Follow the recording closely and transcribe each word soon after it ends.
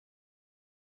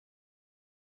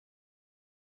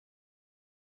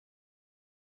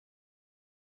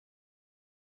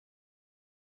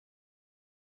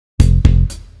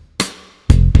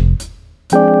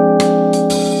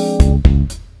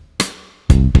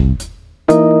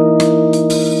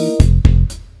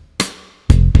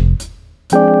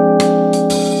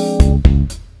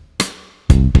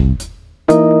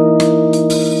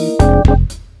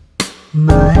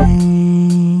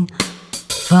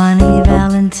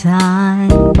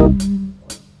Valentine,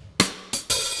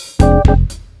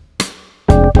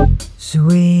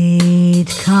 sweet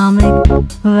comic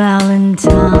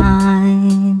Valentine.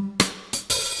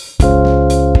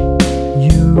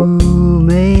 You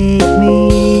make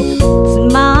me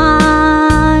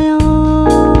smile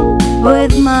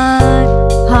with my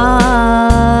heart.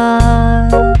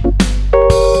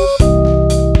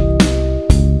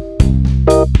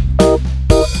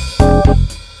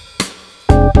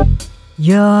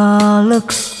 Your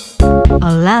looks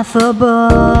are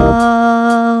laughable,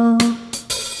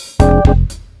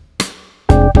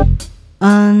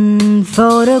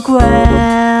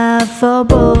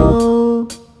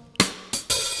 unphotographable,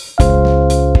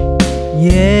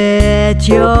 yet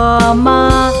you're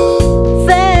my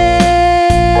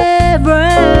favorite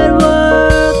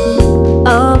work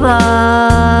of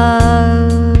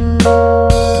art.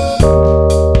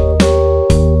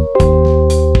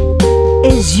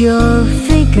 Is your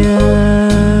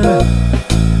figure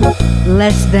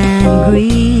less than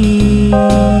green?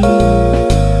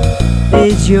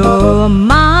 Is your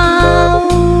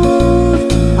mouth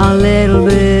a little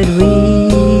bit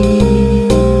weak?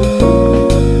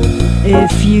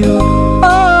 If you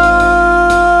open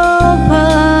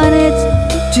it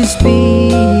to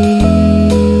speak,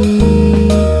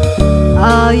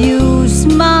 are you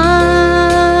smart?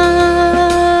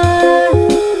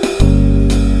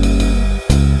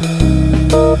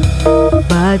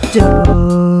 But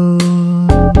don't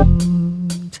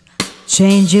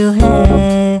change your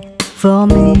hair for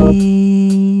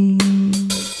me,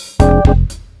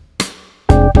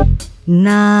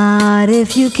 not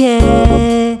if you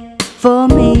care for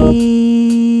me.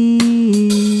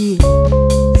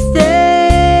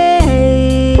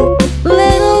 Stay,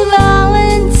 little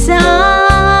Valentine,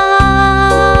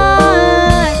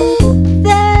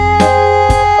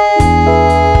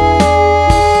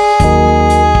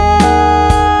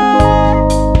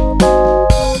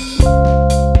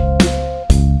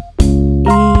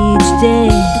 each day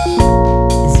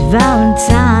is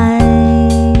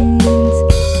Valentine's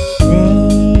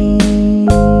Day.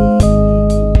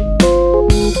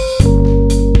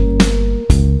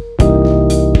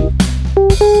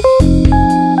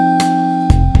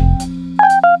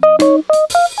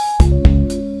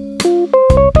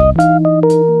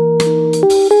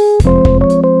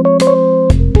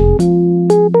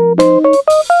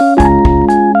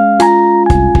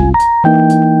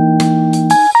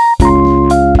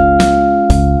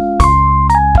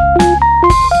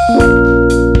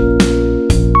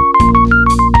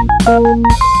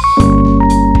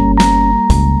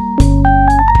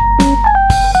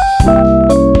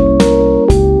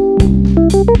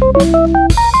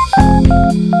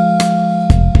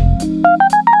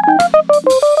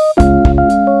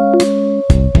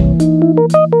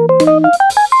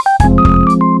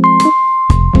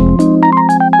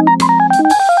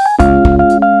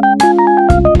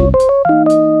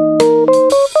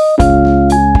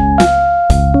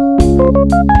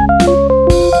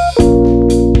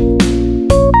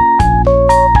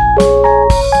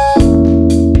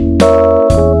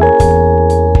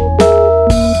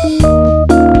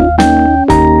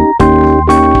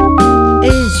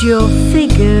 Your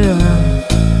figure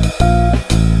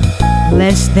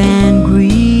less than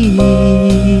green?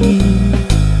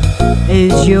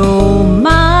 Is your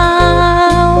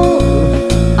mouth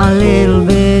a little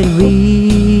bit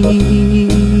weak?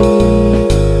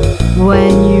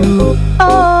 When you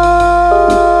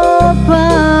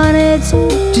open it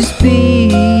to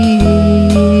speak,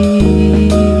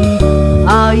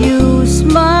 are you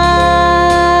smart?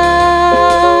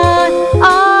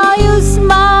 Are you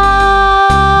smart?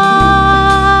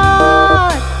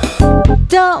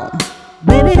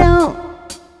 Baby,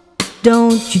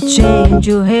 don't you change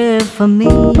your hair for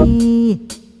me,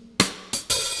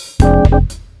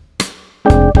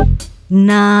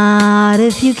 not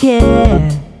if you care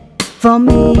for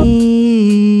me.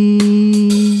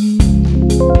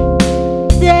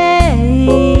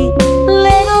 Stay,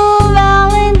 little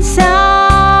Valentine,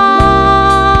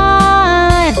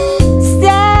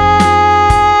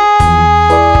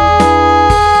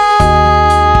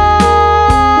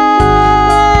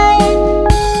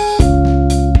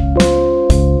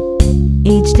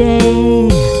 each day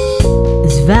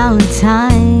is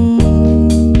Valentine.